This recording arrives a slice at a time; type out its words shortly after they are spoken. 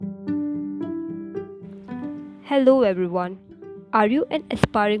Hello everyone. Are you an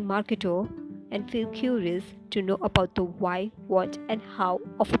aspiring marketer and feel curious to know about the why, what, and how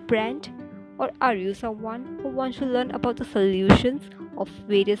of a brand? Or are you someone who wants to learn about the solutions of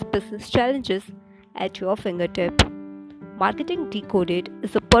various business challenges at your fingertip? Marketing Decoded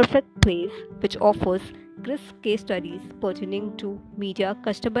is a perfect place which offers crisp case studies pertaining to media,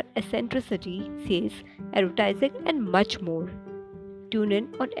 customer centricity, sales, advertising, and much more. Tune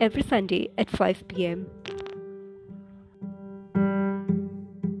in on every Sunday at 5 pm.